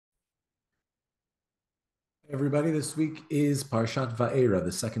Everybody, this week is Parshat Vaera,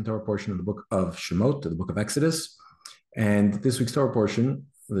 the second Torah portion of the book of Shemot, the book of Exodus. And this week's Torah portion,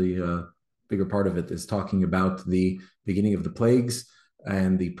 the bigger part of it, is talking about the beginning of the plagues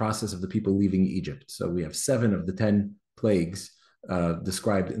and the process of the people leaving Egypt. So we have 7 of the 10 plagues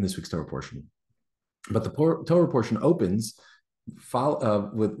described in this week's Torah portion. But the Torah portion opens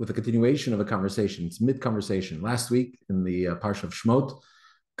with a continuation of a conversation. It's mid-conversation. Last week in the Parsha of Shemot,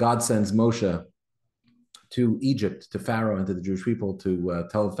 God sends Moshe to Egypt, to Pharaoh and to the Jewish people to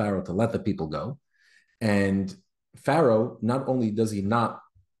tell Pharaoh to let the people go. And Pharaoh, not only does he not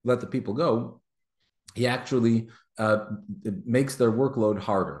let the people go, he actually makes their workload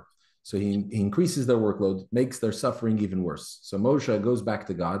harder. So he increases their workload, makes their suffering even worse. So Moshe goes back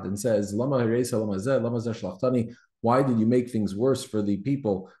to God and says, why did you make things worse for the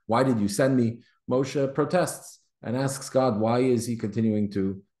people? Why did you send me? Moshe protests and asks God, why is he continuing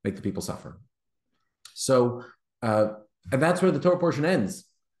to make the people suffer? So, and that's where the Torah portion ends.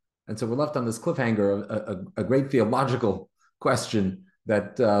 And so we're left on this cliffhanger, a great theological question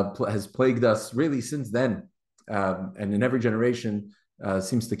that has plagued us really since then. And in every generation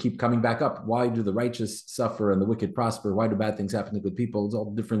seems to keep coming back up. Why do the righteous suffer and the wicked prosper? Why do bad things happen to good people? It's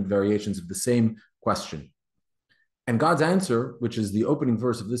all different variations of the same question. And God's answer, which is the opening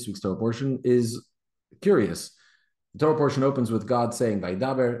verse of this week's Torah portion, is curious. The Torah portion opens with God saying,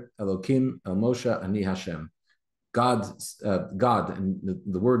 "Vaidaber Elokim El Moshe Ani Hashem." God, and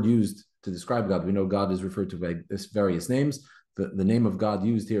the word used to describe God, we know God is referred to by various names. The name of God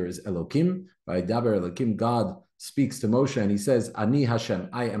used here is Elokim. Vaidaber Elokim. God speaks to Moshe and he says, "Ani Hashem,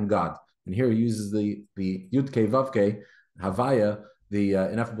 I am God." And here he uses the Yud-Kei Vav-Kei Havaya, the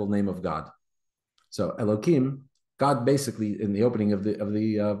ineffable name of God. So Elokim, God basically in the opening of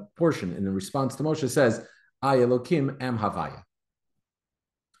the portion, in the response to Moshe, says, I, Elokim, am Havaya.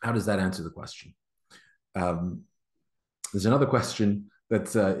 How does that answer the question? There's another question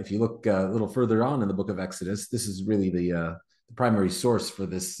that if you look a little further on in the book of Exodus, this is really the primary source for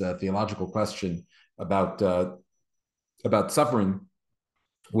this theological question about suffering,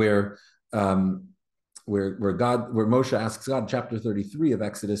 where Moshe asks God, chapter 33 of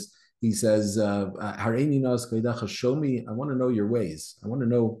Exodus, he says, Hareini nos keidacha, show me, I want to know your ways. I want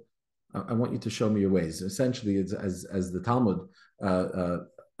you to show me your ways. Essentially, as the Talmud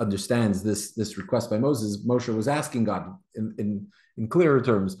understands this request by Moses, Moshe was asking God in clearer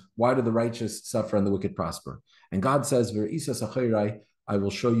terms, why do the righteous suffer and the wicked prosper? And God says, I will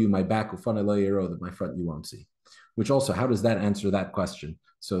show you my back, that my front you won't see. Which also, how does that answer that question?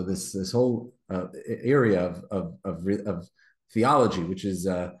 So this whole area of theology, which is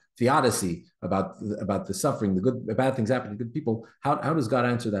theodicy, about the suffering, the bad things happening to good people. How does God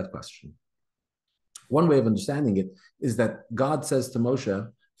answer that question? One way of understanding it is that God says to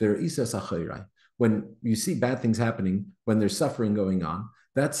Moshe, when you see bad things happening, when there's suffering going on,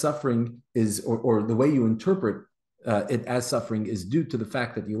 that suffering is, or the way you interpret it as suffering is due to the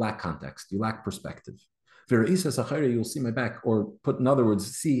fact that you lack context, you lack perspective. You'll see my back, or put in other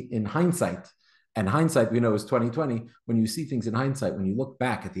words, see in hindsight. And hindsight, we know, is 2020. When you see things in hindsight, when you look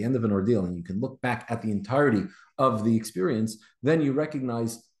back at the end of an ordeal and you can look back at the entirety of the experience, then you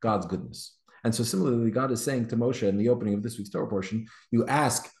recognize God's goodness. And so similarly, God is saying to Moshe in the opening of this week's Torah portion, you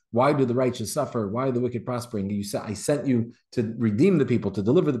ask, why do the righteous suffer? Why are the wicked prospering? You say, I sent you to redeem the people, to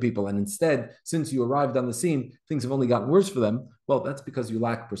deliver the people. And instead, since you arrived on the scene, things have only gotten worse for them. Well, that's because you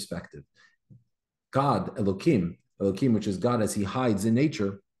lack perspective. God, Elokim, which is God as he hides in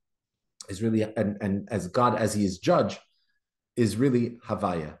nature, is really, and as God as he is judge, is really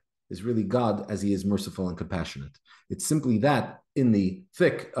Havaya, is really God as he is merciful and compassionate. It's simply that in the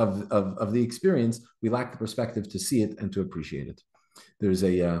thick of the experience, we lack the perspective to see it and to appreciate it. There's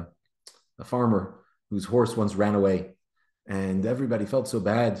a farmer whose horse once ran away, and everybody felt so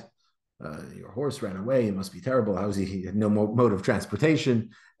bad. Your horse ran away. It must be terrible. How is he? He had no mode of transportation.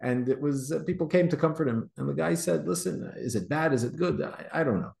 And it was, people came to comfort him. And the guy said, listen, is it bad? Is it good? I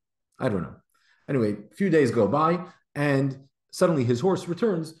don't know. Anyway, a few days go by, and suddenly his horse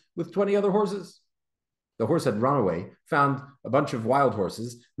returns with 20 other horses. The horse had run away, found a bunch of wild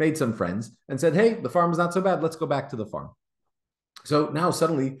horses, made some friends, and said, hey, the farm is not so bad. Let's go back to the farm. So now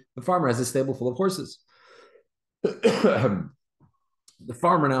suddenly the farmer has a stable full of horses. The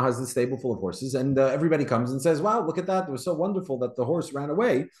farmer now has this stable full of horses, and everybody comes and says, wow, look at that. It was so wonderful that the horse ran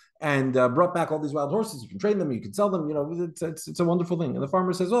away and brought back all these wild horses. You can train them, you can sell them, it's a wonderful thing. And the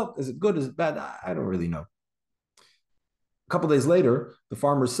farmer says, well, is it good? Is it bad? I don't really know. A couple of days later, the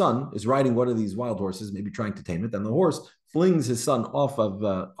farmer's son is riding one of these wild horses, maybe trying to tame it. And the horse flings his son off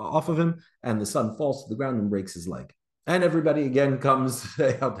of him, and the son falls to the ground and breaks his leg. And everybody again comes,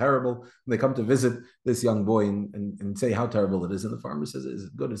 say how terrible. They come to visit this young boy and say how terrible it is. And the farmer says, is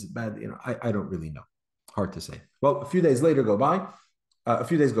it good? Is it bad? I don't really know. Hard to say. Well, a few days go by,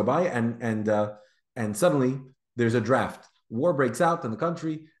 and suddenly there's a draft. War breaks out in the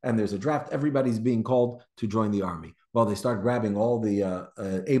country, and there's a draft. Everybody's being called to join the army. Well, they start grabbing all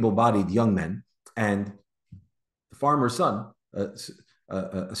the able-bodied young men, and the farmer's son,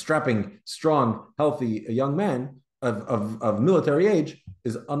 a strapping, strong, healthy young man of military age,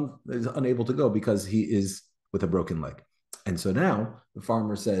 is unable to go because he is with a broken leg. And so now the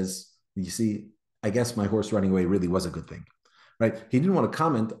farmer says, you see, I guess my horse running away really was a good thing, right? He didn't want to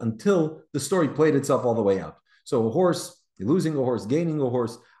comment until the story played itself all the way out. So a horse, losing a horse, gaining a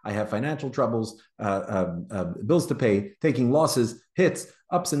horse, I have financial troubles, bills to pay, taking losses, hits,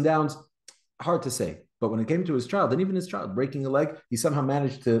 ups and downs, hard to say. But when it came to his child, and even his child breaking a leg, he somehow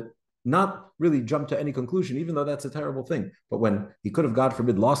managed to not really jump to any conclusion, even though that's a terrible thing. But when he could have, God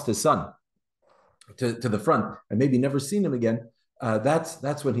forbid, lost his son to the front and maybe never seen him again,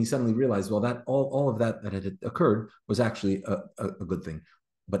 that's when he suddenly realized, well, that all of that had occurred was actually a good thing.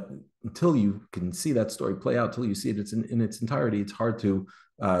 But until you can see that story play out, until you see it in its entirety, it's hard to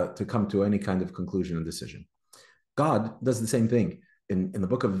come to any kind of conclusion and decision. God does the same thing in the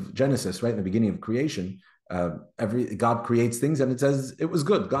book of Genesis, right in the beginning of creation. God creates things, and it says it was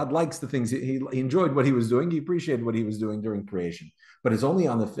good. God likes the things. He enjoyed what he was doing. He appreciated what he was doing during creation. But it's only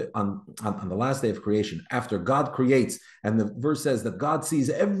on the last day of creation, after God creates, and the verse says that God sees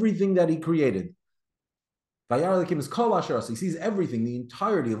everything that he created. Vaera is kol asher asa. He sees everything, the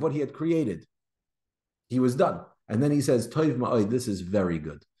entirety of what he had created. He was done. And then he says, Toiv ma'od, this is very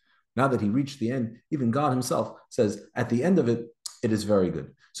good. Now that he reached the end, even God himself says, at the end of it, it is very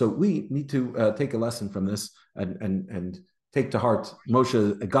good. So we need to take a lesson from this and take to heart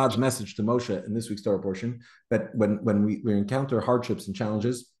God's message to Moshe in this week's Torah portion, that when we encounter hardships and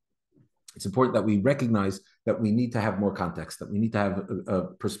challenges, it's important that we recognize that we need to have more context, that we need to have a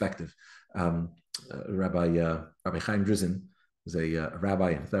perspective. Rabbi Chaim Drizin was a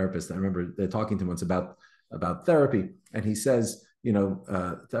rabbi and a therapist. I remember they're talking to him once about therapy, and he says,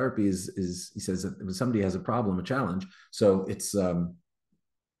 therapy is he says that when somebody has a problem, a challenge, so it's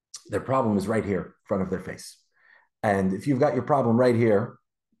their problem is right here in front of their face. And if you've got your problem right here,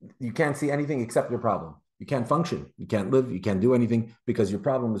 you can't see anything except your problem. You can't function, you can't live, you can't do anything because your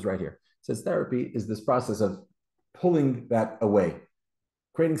problem is right here. It says therapy is this process of pulling that away,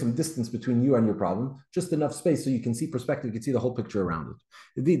 creating some distance between you and your problem, just enough space so you can see perspective, you can see the whole picture around it.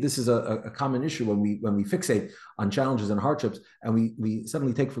 Indeed, this is a common issue when we fixate on challenges and hardships, and we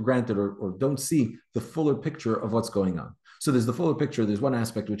suddenly take for granted or don't see the fuller picture of what's going on. So there's the fuller picture. There's one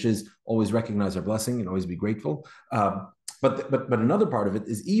aspect, which is always recognize our blessing and always be grateful. But another part of it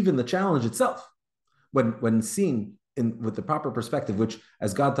is even the challenge itself, when seen with the proper perspective, which,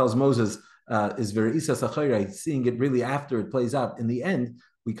 as God tells Moses, is Ve'isa Sachayra, seeing it really after it plays out. In the end,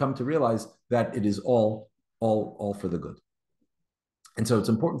 we come to realize that it is all for the good. And so it's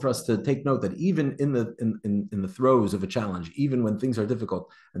important for us to take note that even in the throes of a challenge, even when things are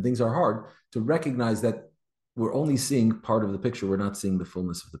difficult and things are hard, to recognize that we're only seeing part of the picture. We're not seeing the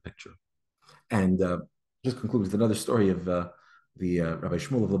fullness of the picture. And just conclude with another story of the Rabbi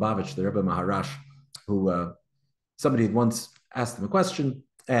Shmuel of Lubavitch, the Rebbe Maharash, who somebody had once asked him a question,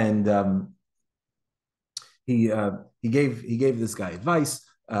 and he gave this guy advice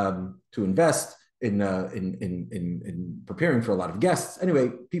to invest in preparing for a lot of guests.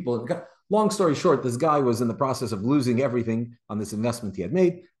 Anyway, long story short, this guy was in the process of losing everything on this investment he had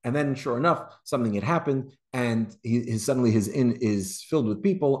made, and then sure enough, something had happened, and suddenly his inn is filled with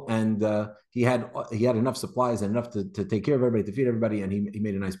people, and he had enough supplies and enough to take care of everybody, to feed everybody, and he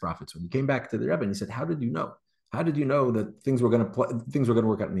made a nice profit. So when he came back to the Rebbe, and he said, "How did you know? How did you know that things were going to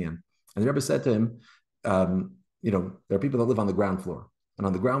work out in the end?" And the Rebbe said to him, there are people that live on the ground floor. And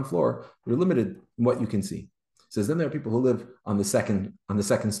on the ground floor, you're limited in what you can see. He says, then there are people who live on the second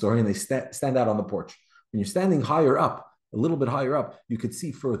story, and they stand out on the porch. When you're standing higher up, a little bit higher up, you could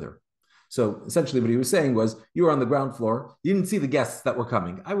see further. So essentially what he was saying was, you were on the ground floor, you didn't see the guests that were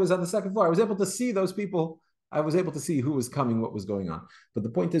coming. I was on the second floor. I was able to see those people. I was able to see who was coming, what was going on. But the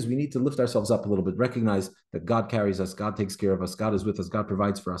point is, we need to lift ourselves up a little bit, recognize that God carries us, God takes care of us, God is with us, God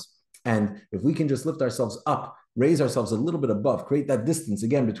provides for us. And if we can just lift ourselves up, raise ourselves a little bit above, create that distance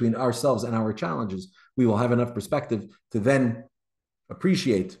again between ourselves and our challenges, we will have enough perspective to then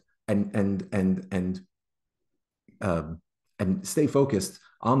appreciate and stay focused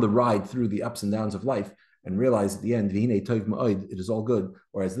on the ride through the ups and downs of life, and realize at the end, it is all good.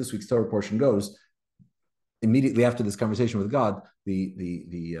 Or as this week's Torah portion goes, immediately after this conversation with God,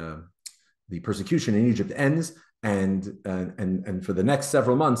 the persecution in Egypt ends, and for the next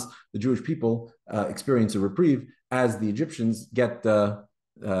several months, the Jewish people experience a reprieve as the Egyptians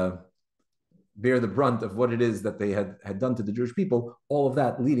bear the brunt of what it is that they had done to the Jewish people, all of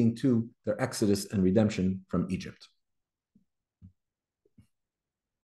that leading to their exodus and redemption from Egypt.